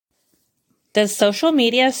Does social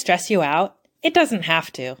media stress you out? It doesn't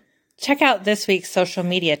have to. Check out this week's social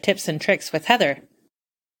media tips and tricks with Heather.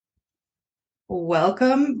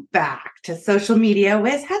 Welcome back to Social Media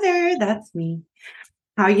with Heather. That's me.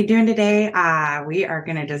 How are you doing today? We are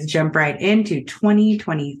going to just jump right into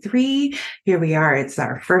 2023. Here we are. It's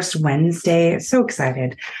our first Wednesday. So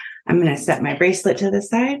excited. I'm going to set my bracelet to the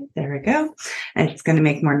side. There we go. It's going to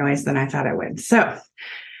make more noise than I thought it would. So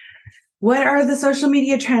what are the social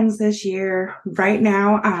media trends this year? Right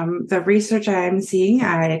now, the research I'm seeing,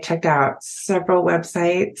 I checked out several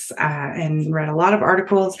websites and read a lot of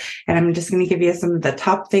articles, and I'm just going to give you some of the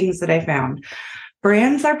top things that I found.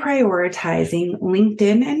 Brands are prioritizing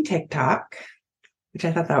LinkedIn and TikTok, which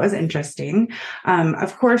I thought that was interesting.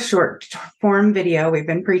 Of course, short form video, we've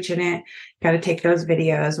been preaching it. Got to take those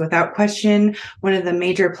videos. Without question, one of the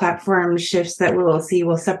major platform shifts that we will see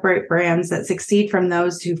will separate brands that succeed from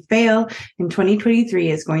those who fail in 2023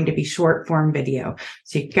 is going to be short form video.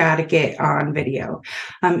 So you got to get on video.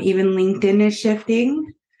 Even LinkedIn is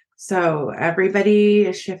shifting. So everybody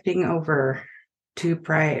is shifting over to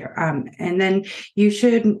and then you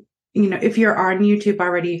should, if you're on YouTube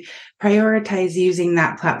already, prioritize using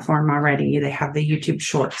that platform already. They have the YouTube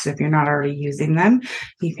Shorts. If you're not already using them,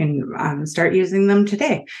 you can start using them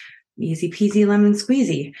today. Easy peasy lemon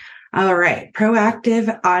squeezy. All right.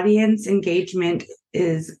 Proactive audience engagement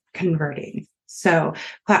is converting. So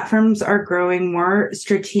platforms are growing more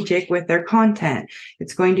strategic with their content.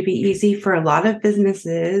 It's going to be easy for a lot of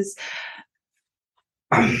businesses.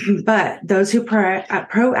 But those who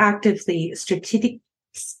proactively,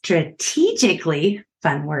 strategically,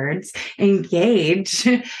 fun words, engage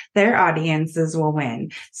their audiences will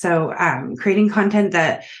win. So creating content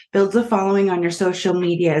that builds a following on your social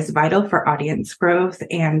media is vital for audience growth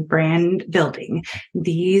and brand building.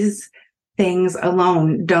 These things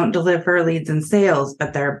alone don't deliver leads and sales,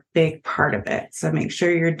 but they're a big part of it. So make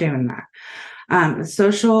sure you're doing that.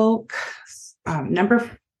 Social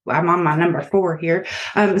I'm on my number 4 here.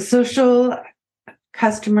 Social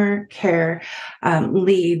customer care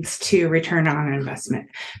leads to return on investment.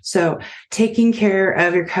 So taking care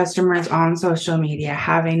of your customers on social media,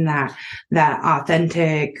 having that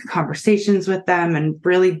authentic conversations with them and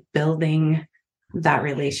really building that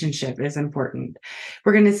relationship is important.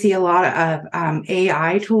 We're going to see a lot of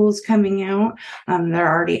AI tools coming out.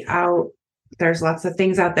 They're already out. There's lots of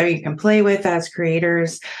things out there you can play with as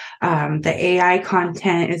creators. The AI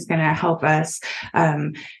content is going to help us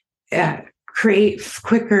create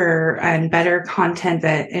quicker and better content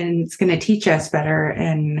and it's going to teach us better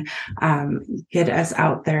and get us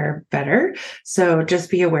out there better. So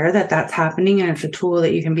just be aware that that's happening and it's a tool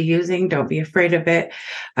that you can be using. Don't be afraid of it.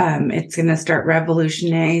 It's going to start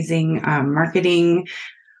revolutionizing marketing.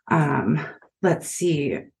 Let's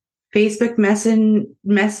see. Facebook messaging,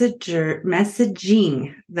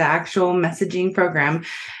 the actual messaging program,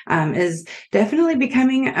 is definitely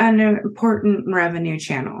becoming an important revenue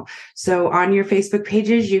channel. So on your Facebook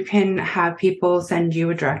pages, you can have people send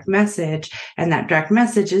you a direct message, and that direct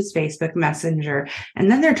message is Facebook Messenger, and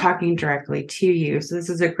then they're talking directly to you. So this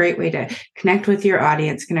is a great way to connect with your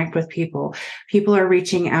audience, connect with people. People are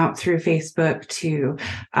reaching out through Facebook to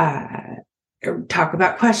talk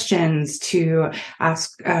about questions, to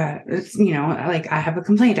ask, like I have a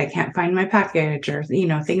complaint, I can't find my package, or,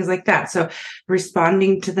 things like that. So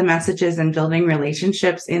responding to the messages and building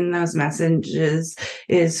relationships in those messages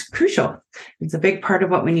is crucial. It's a big part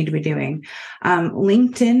of what we need to be doing.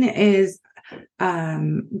 LinkedIn is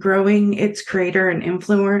growing its creator and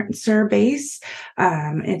influencer base.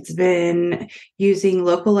 It's been using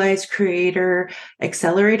localized creator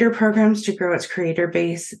accelerator programs to grow its creator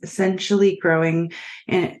base, essentially growing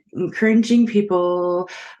and encouraging people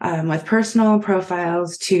with personal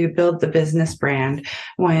profiles to build the business brand.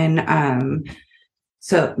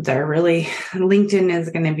 So they're really, LinkedIn is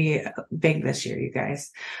going to be big this year, you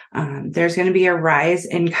guys. There's going to be a rise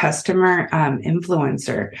in customer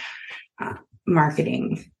influencer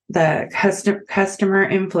marketing. The customer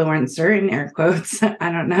influencer, in air quotes,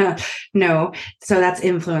 I don't know. No. So that's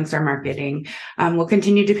influencer marketing. Will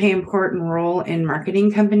continue to play an important role in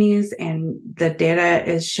marketing companies, and the data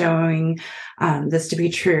is showing this to be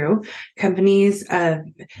true. Companies of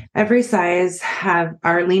every size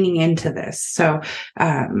are leaning into this. So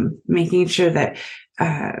making sure that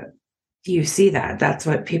you see that's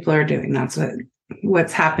what people are doing. That's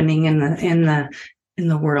what's happening in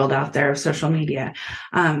the world out there of social media.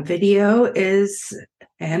 Video is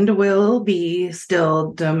and will be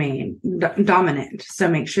still dominant. So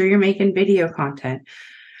make sure you're making video content.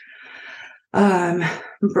 Big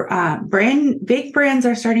brands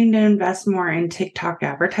are starting to invest more in TikTok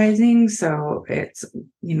advertising. So it's,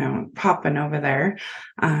 popping over there.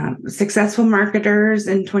 Successful marketers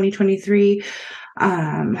in 2023.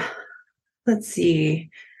 Let's see.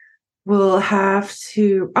 We'll have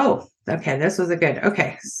to, okay. This was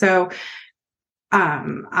okay. So,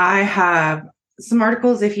 I have some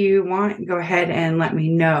articles. If you want, go ahead and let me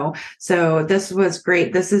know. So this was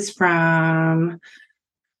great. This is from,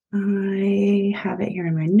 I have it here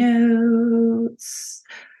in my notes.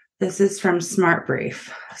 This is from Smart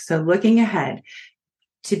Brief. So looking ahead,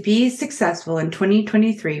 to be successful in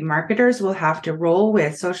 2023, marketers will have to roll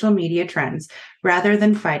with social media trends rather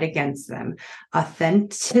than fight against them.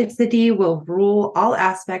 Authenticity will rule all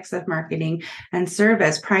aspects of marketing and serve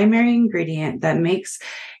as primary ingredient that makes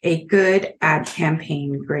a good ad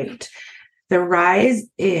campaign great. The rise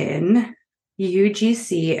in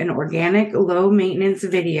UGC and organic low maintenance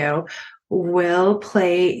video will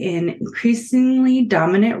play an increasingly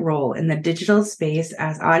dominant role in the digital space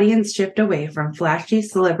as audience shift away from flashy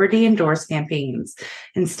celebrity endorsed campaigns.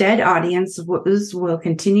 Instead, audiences will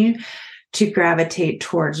continue to gravitate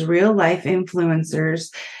towards real life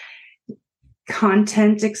influencers,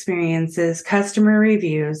 content experiences, customer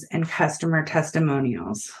reviews, and customer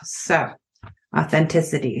testimonials. So,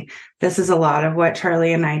 authenticity. This is a lot of what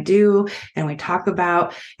Charlie and I do, and we talk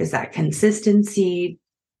about is that consistency,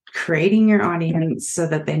 creating your audience so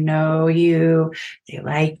that they know you, they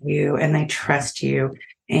like you, and they trust you.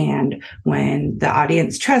 And when the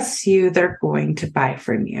audience trusts you, they're going to buy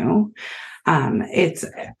from you. It's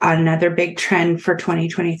another big trend for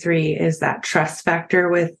 2023 is that trust factor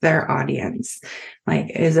with their audience. Like,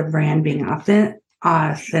 is a brand being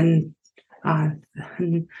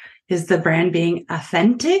is the brand being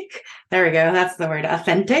authentic? There we go. That's the word,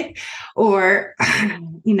 authentic. Or,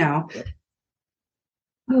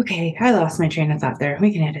 okay, I lost my train of thought there.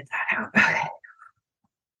 We can edit that out. Okay.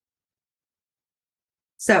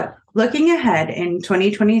 So looking ahead in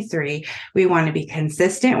 2023, we want to be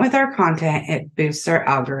consistent with our content. It boosts our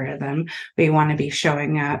algorithm. We want to be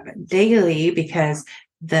showing up daily because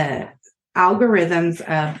the algorithms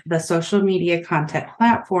of the social media content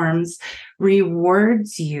platforms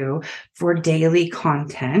rewards you for daily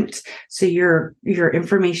content. So your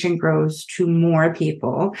information grows to more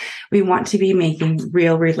people. We want to be making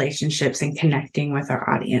real relationships and connecting with our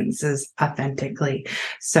audiences authentically.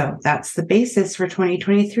 So that's the basis for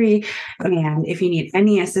 2023. And if you need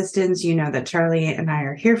any assistance, you know that Charlie and I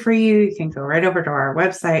are here for you. You can go right over to our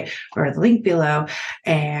website or the link below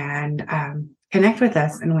and connect with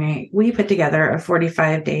us. And we put together a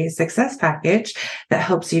 45-day success package that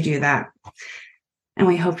helps you do that. And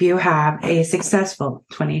we hope you have a successful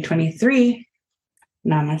 2023.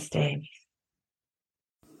 Namaste.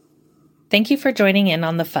 Thank you for joining in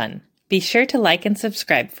on the fun. Be sure to like and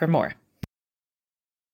subscribe for more.